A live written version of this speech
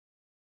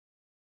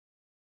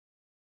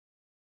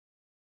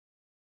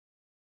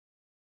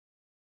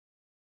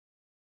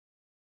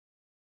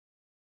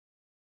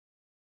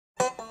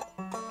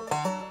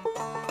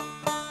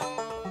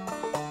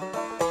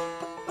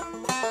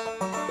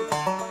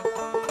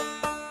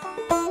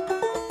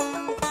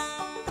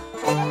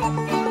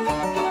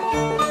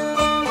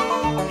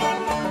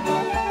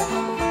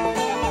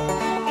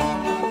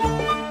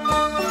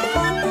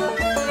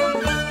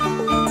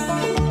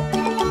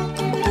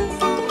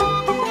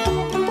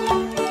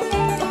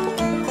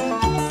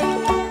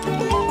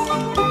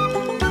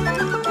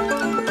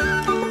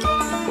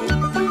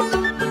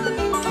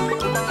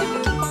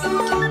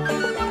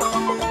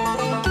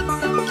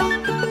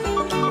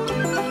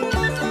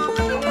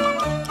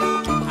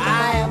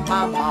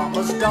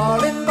mama's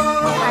darling boy.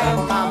 I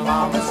am my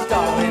mama's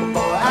darling boy.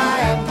 I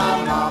am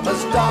my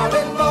mama's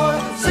darling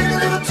boy. Sing a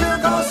little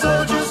tune called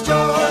Soldier's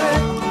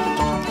Joy.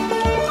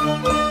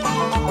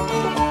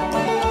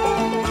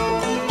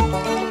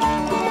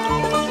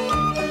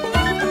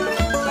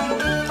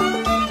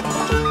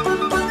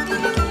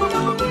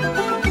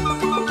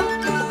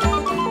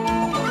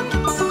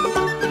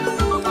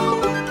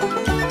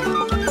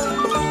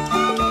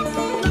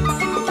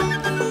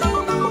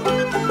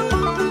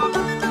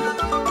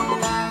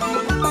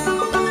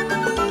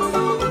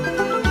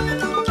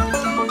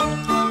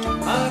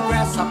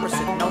 Grasshopper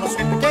sitting on a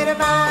sweet potato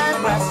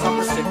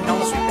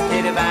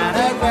vine.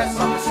 A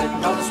grasshopper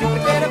sitting on a sweet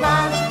potato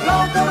vine.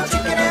 Long little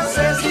chicken and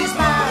says he's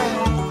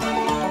mine.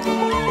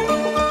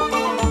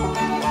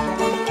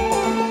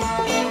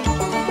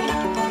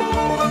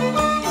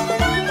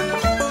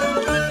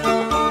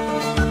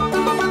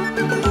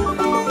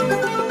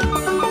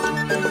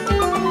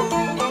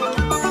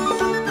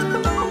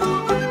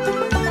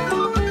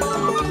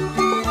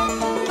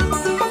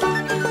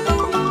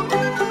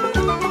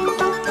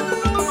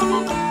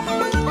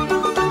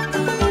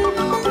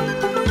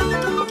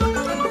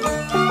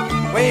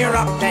 Way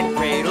rock that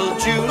cradle,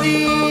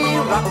 Julie.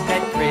 Rock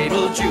that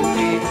cradle,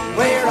 Julie.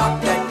 Way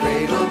rock that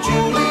cradle,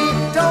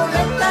 Julie. Don't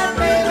let that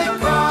baby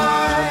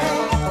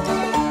cry.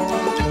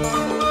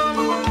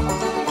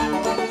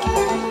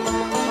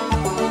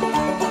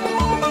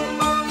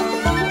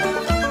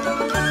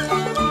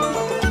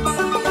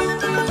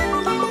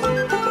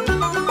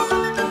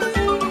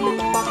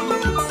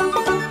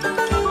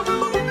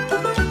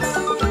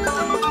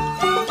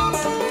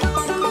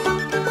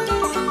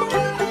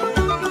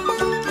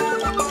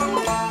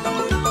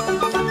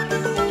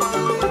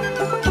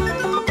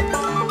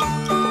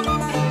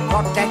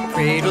 Rock that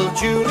cradle,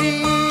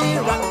 Julie.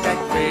 Rock that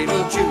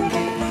cradle,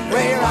 Julie.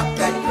 Way rock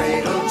that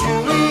cradle,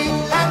 Julie.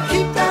 And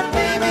keep that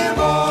baby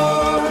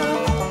warm.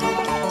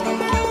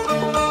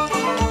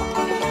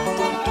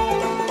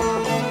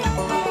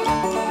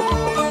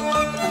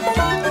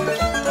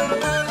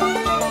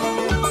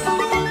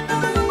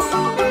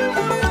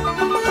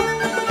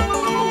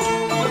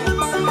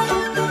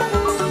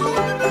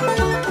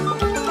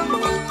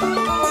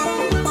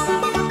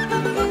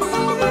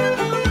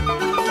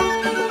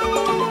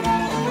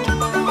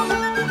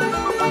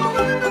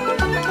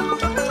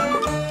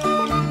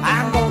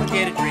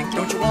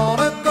 Don't you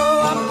wanna go?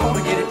 I'm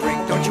gonna get a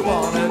drink. Don't you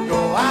wanna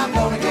go? I'm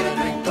gonna get a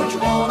drink. Don't you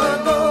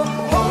wanna go?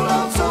 Hold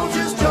on,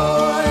 soldier's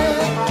joy.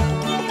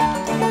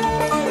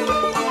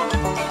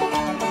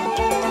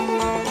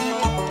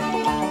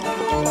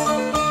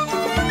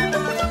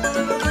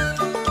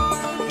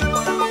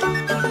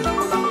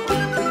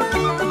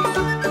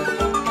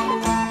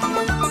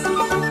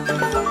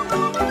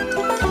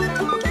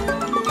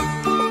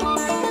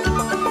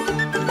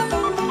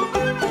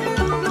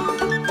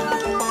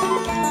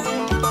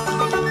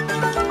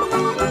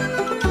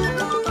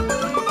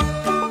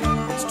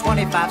 It's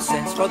 25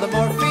 cents for the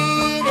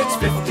morphine. It's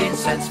 15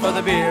 cents for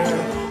the beer.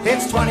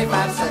 It's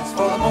 25 cents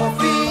for the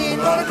morphine.